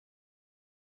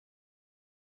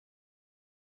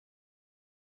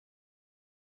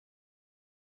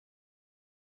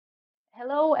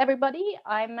Hello, everybody.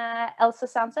 I'm Else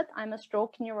Sandset. I'm a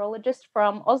stroke neurologist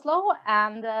from Oslo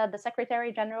and the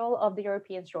Secretary General of the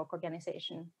European Stroke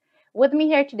Organization. With me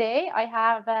here today, I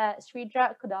have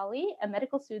Sreeja Kodali, a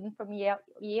medical student from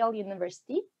Yale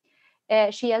University.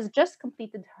 She has just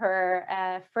completed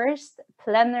her first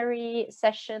plenary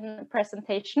session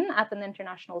presentation at an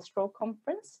international stroke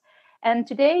conference. And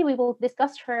today we will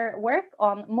discuss her work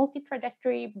on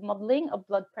multi-trajectory modeling of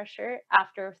blood pressure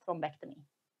after thrombectomy.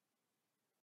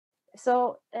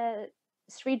 So,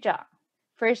 Sreeja,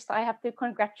 first I have to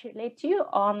congratulate you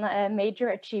on a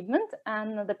major achievement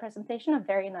and the presentation of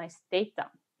very nice data.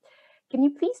 Can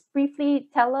you please briefly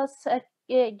tell us,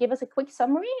 give us a quick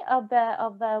summary of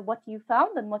what you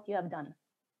found and what you have done?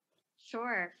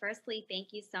 Sure. Firstly,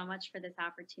 thank you so much for this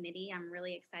opportunity. I'm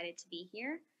really excited to be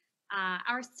here.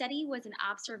 Our study was an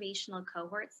observational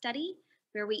cohort study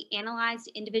where we analyzed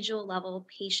individual level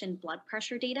patient blood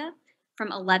pressure data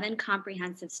from 11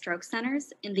 comprehensive stroke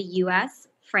centers in the US,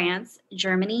 France,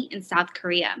 Germany, and South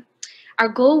Korea. Our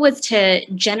goal was to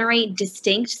generate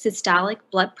distinct systolic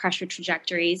blood pressure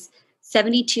trajectories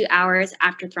 72 hours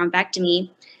after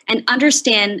thrombectomy and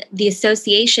understand the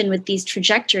association with these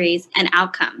trajectories and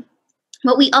outcome.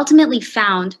 What we ultimately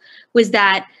found was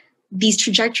that these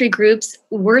trajectory groups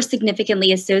were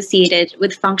significantly associated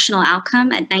with functional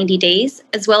outcome at 90 days,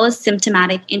 as well as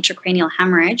symptomatic intracranial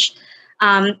hemorrhage.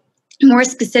 More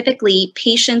specifically,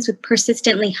 patients with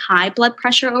persistently high blood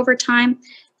pressure over time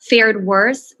fared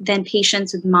worse than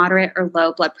patients with moderate or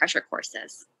low blood pressure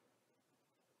courses.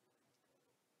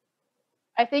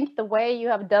 I think the way you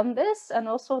have done this and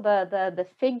also the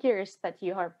figures that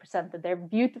you have presented, they're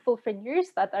beautiful figures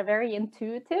that are very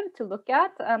intuitive to look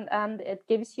at, and it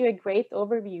gives you a great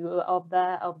overview of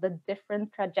the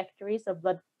different trajectories of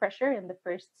blood pressure in the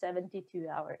first 72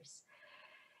 hours.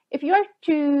 If you are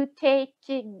to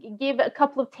give a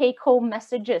couple of take-home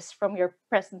messages from your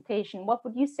presentation, what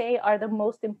would you say are the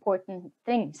most important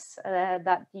things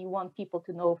that you want people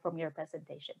to know from your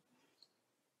presentation?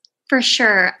 For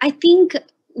sure. I think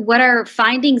what our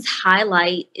findings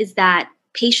highlight is that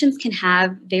patients can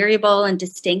have variable and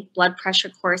distinct blood pressure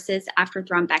courses after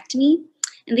thrombectomy,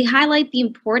 and they highlight the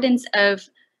importance of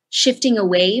shifting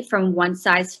away from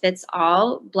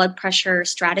one-size-fits-all blood pressure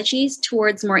strategies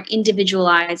towards more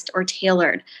individualized or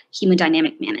tailored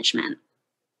hemodynamic management.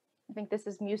 I think this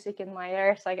is music in my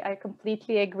ears. I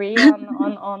completely agree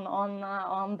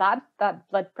on that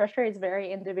blood pressure is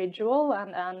very individual,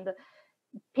 and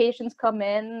patients come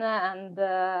in and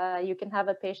you can have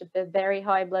a patient with very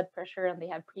high blood pressure and they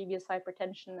have previous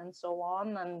hypertension and so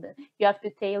on, and you have to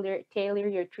tailor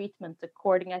your treatment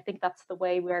according. I think that's the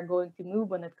way we are going to move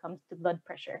when it comes to blood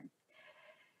pressure.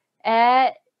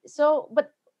 But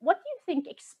what do you think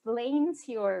explains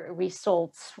your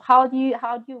results? What do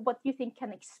you think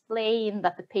can explain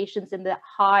that the patients in the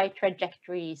high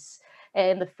trajectories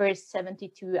in the first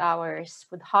 72 hours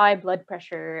with high blood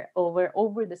pressure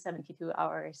over the 72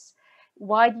 hours,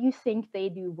 why do you think they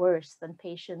do worse than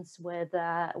patients with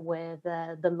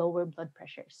the lower blood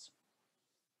pressures?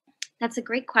 That's a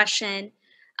great question.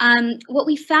 What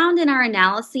we found in our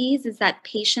analyses is that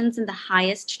patients in the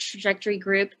highest trajectory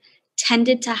group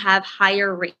tended to have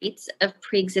higher rates of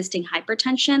pre-existing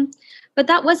hypertension, but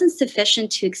that wasn't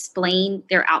sufficient to explain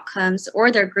their outcomes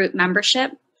or their group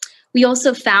membership. We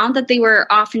also found that they were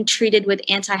often treated with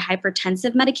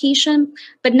antihypertensive medication,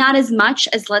 but not as much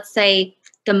as, let's say,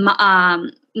 the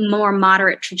more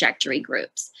moderate trajectory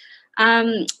groups.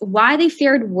 Why they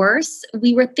fared worse,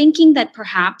 we were thinking that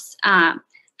perhaps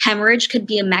hemorrhage could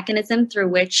be a mechanism through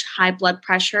which high blood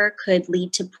pressure could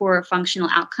lead to poorer functional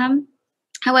outcome.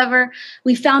 However,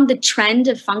 we found the trend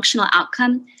of functional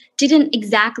outcome didn't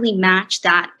exactly match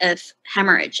that of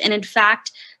hemorrhage. And in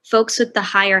fact, folks with the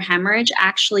higher hemorrhage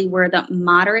actually were the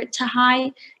moderate to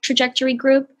high trajectory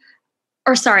group,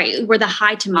 or sorry, were the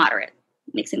high to moderate,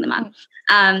 mixing them up.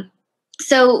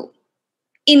 So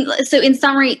in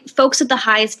summary, folks with the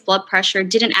highest blood pressure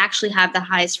didn't actually have the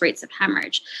highest rates of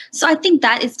hemorrhage. So I think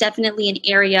that is definitely an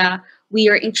area we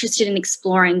are interested in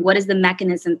exploring. What is the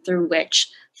mechanism through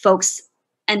which folks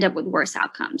end up with worse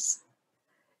outcomes?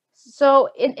 So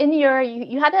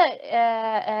you had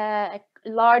a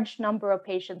large number of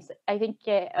patients. I think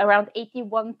around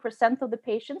 81% of the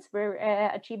patients were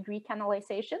achieved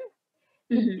recanalization.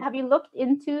 Have you looked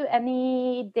into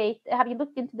any data? Have you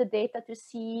looked into the data to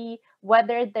see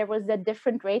whether there was a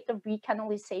different rate of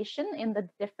recanalization in the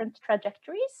different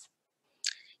trajectories?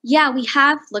 Yeah, we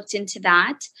have looked into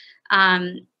that.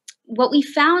 What we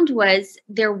found was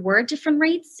there were different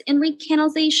rates in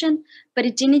recanalization, but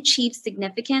it didn't achieve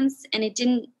significance and it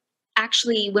didn't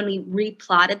actually, when we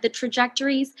replotted the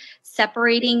trajectories,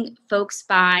 separating folks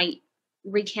by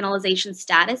recanalization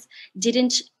status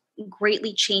didn't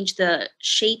greatly change the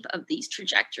shape of these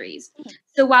trajectories.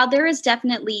 So while there is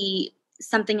definitely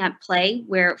something at play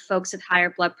where folks with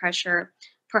higher blood pressure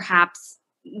perhaps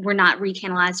were not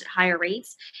recanalized at higher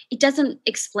rates, it doesn't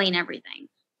explain everything.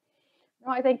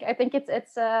 No, I think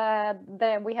it's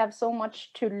that we have so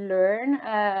much to learn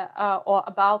or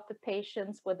about the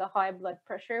patients with a high blood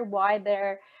pressure, why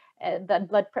their that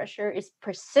blood pressure is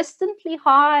persistently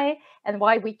high, and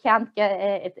why we can't get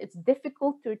it's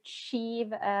difficult to achieve.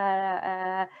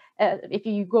 If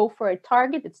you go for a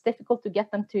target, it's difficult to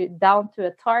get them to down to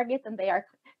a target, and they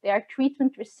are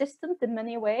treatment resistant in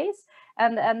many ways,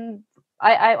 and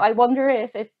I wonder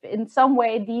if in some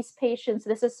way these patients,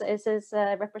 this is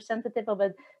representative of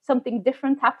something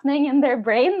different happening in their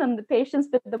brain than the patients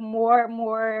with the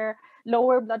more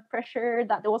lower blood pressure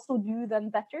that also do them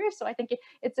better. So I think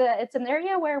it's an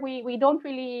area where we don't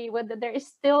really, whether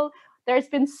there's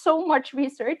been so much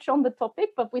research on the topic,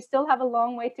 but we still have a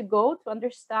long way to go to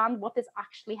understand what is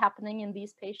actually happening in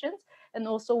these patients, and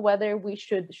also whether we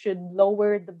should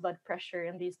lower the blood pressure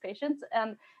in these patients,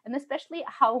 and especially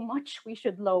how much we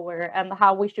should lower, and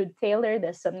how we should tailor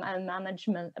this and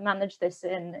manage this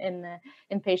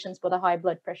in patients with a high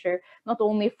blood pressure, not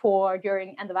only for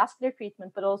during endovascular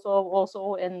treatment, but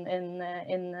also in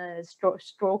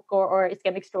stroke or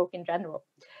ischemic stroke in general.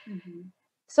 Mm-hmm.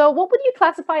 So, what would you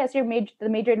classify as the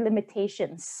major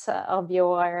limitations of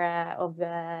your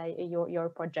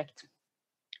project?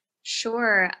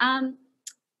 Sure.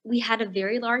 We had a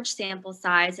very large sample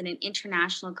size and an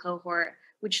international cohort,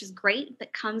 which is great,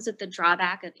 but comes with the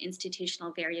drawback of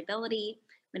institutional variability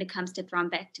when it comes to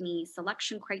thrombectomy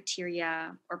selection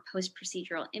criteria or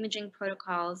post-procedural imaging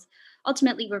protocols.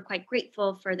 Ultimately, we're quite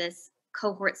grateful for this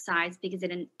cohort size because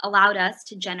it allowed us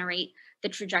to generate the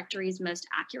trajectories most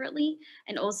accurately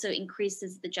and also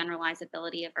increases the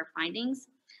generalizability of our findings.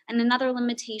 And another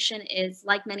limitation is,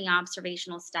 like many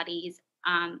observational studies,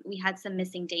 we had some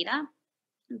missing data,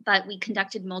 but we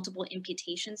conducted multiple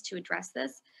imputations to address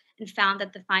this and found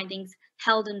that the findings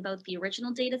held in both the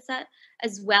original data set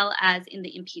as well as in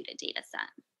the imputed data set.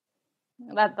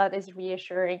 That is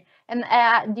reassuring.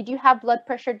 And did you have blood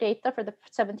pressure data for the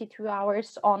 72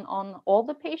 hours on all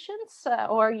the patients,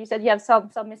 or you said you have some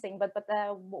missing? But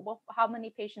how many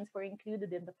patients were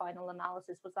included in the final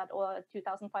analysis? Was that all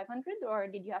 2,500, or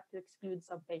did you have to exclude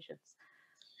some patients?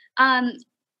 Um,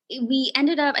 we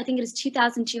ended up, I think it was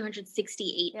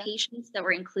 2,268 Yeah. patients that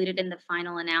were included in the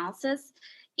final analysis.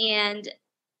 And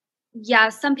yeah,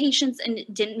 some patients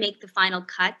didn't make the final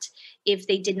cut if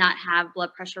they did not have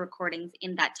blood pressure recordings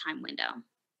in that time window.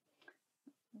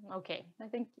 Okay, I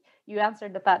think you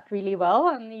answered that really well,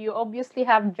 and you obviously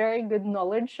have very good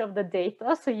knowledge of the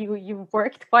data. So you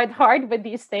worked quite hard with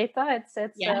these data.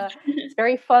 Yeah. It's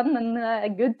very fun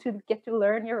and good to get to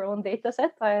learn your own data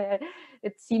set.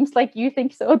 It seems like you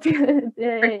think so too.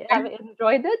 For Have sure.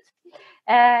 enjoyed it.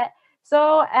 Uh,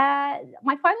 so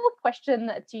my final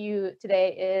question to you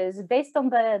today is based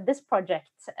on this project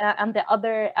and the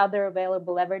other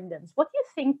available evidence. What do you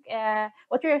think?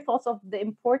 What are your thoughts of the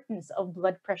importance of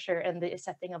blood pressure in the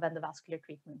setting of endovascular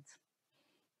treatment?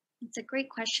 It's a great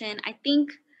question. I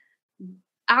think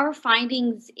our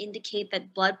findings indicate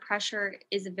that blood pressure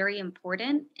is a very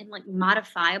important and like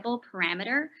modifiable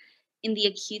parameter in the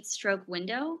acute stroke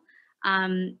window.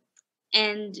 Um,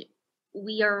 and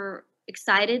we are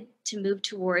excited to move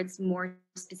towards more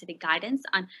specific guidance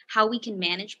on how we can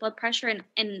manage blood pressure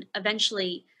and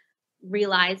eventually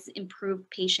realize improved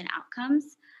patient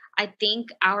outcomes. I think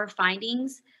our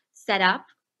findings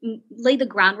lay the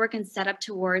groundwork and set up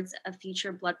towards a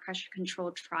future blood pressure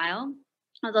control trial.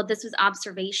 Although this was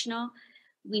observational,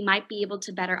 we might be able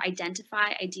to better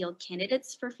identify ideal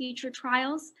candidates for future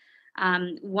trials.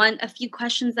 A few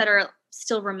questions that are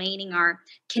still remaining are: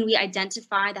 can we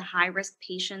identify the high risk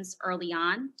patients early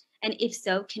on? And if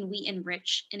so, can we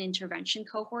enrich an intervention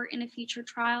cohort in a future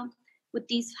trial with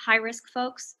these high risk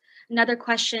folks? Another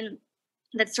question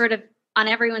that's sort of on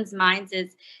everyone's minds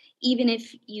is, even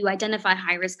if you identify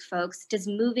high risk folks, does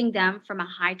moving them from a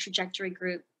high trajectory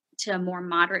group to a more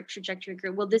moderate trajectory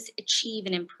group, will this achieve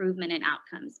an improvement in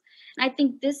outcomes? And I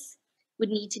think this would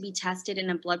need to be tested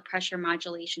in a blood pressure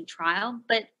modulation trial.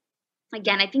 But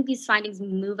again, I think these findings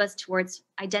move us towards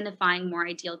identifying more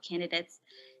ideal candidates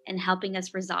and helping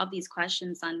us resolve these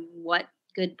questions on what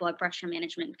good blood pressure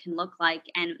management can look like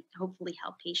and hopefully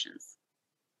help patients.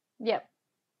 Yeah,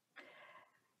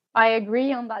 I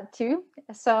agree on that too.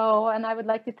 So, and I would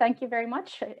like to thank you very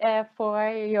much for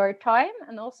your time,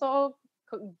 and also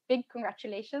big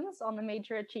congratulations on the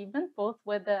major achievement, both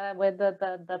with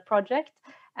the project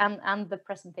and the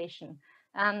presentation.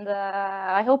 And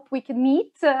I hope we can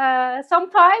meet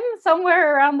sometime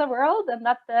somewhere around the world, and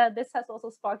that this has also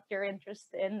sparked your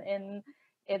interest in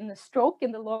stroke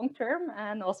in the long term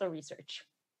and also research.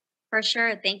 For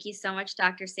sure. Thank you so much,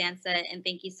 Dr. Sandset, and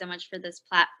thank you so much for this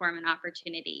platform and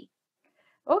opportunity.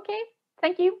 Okay,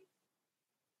 thank you.